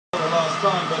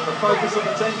phone, but the focus of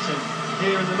attention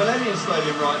here in the Millennium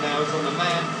Stadium right now is on the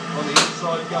man on the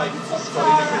inside gate, Scotty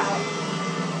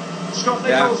Nichols. Scott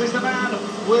Nichols is the man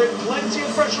with plenty of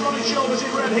pressure on his shoulders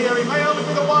in red here. He may only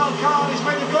be the wild card. He's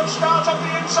made a good start up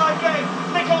the inside gate.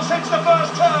 Nichols hits the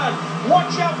first turn.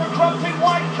 Watch out for Crump in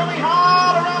white coming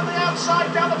hard around the outside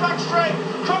down the back straight.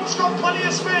 Crump's got plenty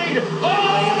of speed. Oh,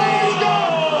 he's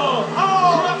gone!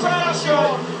 Oh,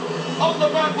 Crump on the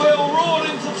back wheel, roared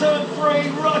into turn 3,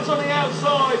 right on the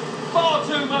outside. Far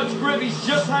too much grip. He's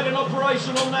just had an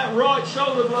operation on that right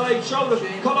shoulder blade,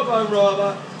 collarbone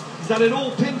rather. He's had it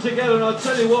all pinned together, and I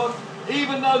tell you what,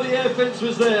 even though the air fence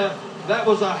was there, that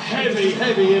was a heavy,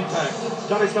 heavy impact.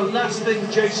 That is the last thing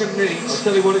Jason needs. I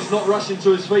tell you what, it's not rushing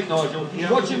to his feet, Nigel.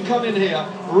 Yeah. Watch him come in here,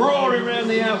 roaring around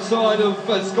the outside of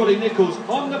Scotty Nichols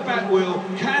on the back wheel,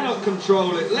 cannot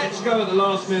control it, lets go at the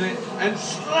last minute, and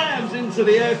slams into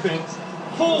the air fence,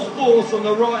 full force on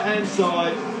the right-hand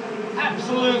side.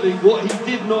 Absolutely what he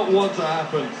did not want to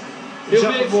happen.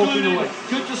 He'll be excluded.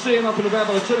 Good to see him up and about,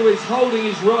 but I tell you, he's holding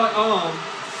his right arm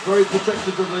very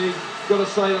protectively. Got to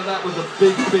say that was a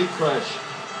big, big crash.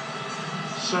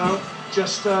 So,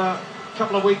 just a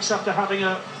couple of weeks after having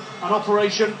an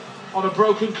operation on a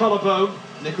broken collarbone.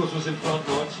 Nichols was in front,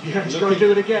 Nigel. Yeah, he's got to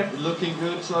do it again. Looking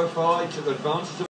good so far. He took advantage of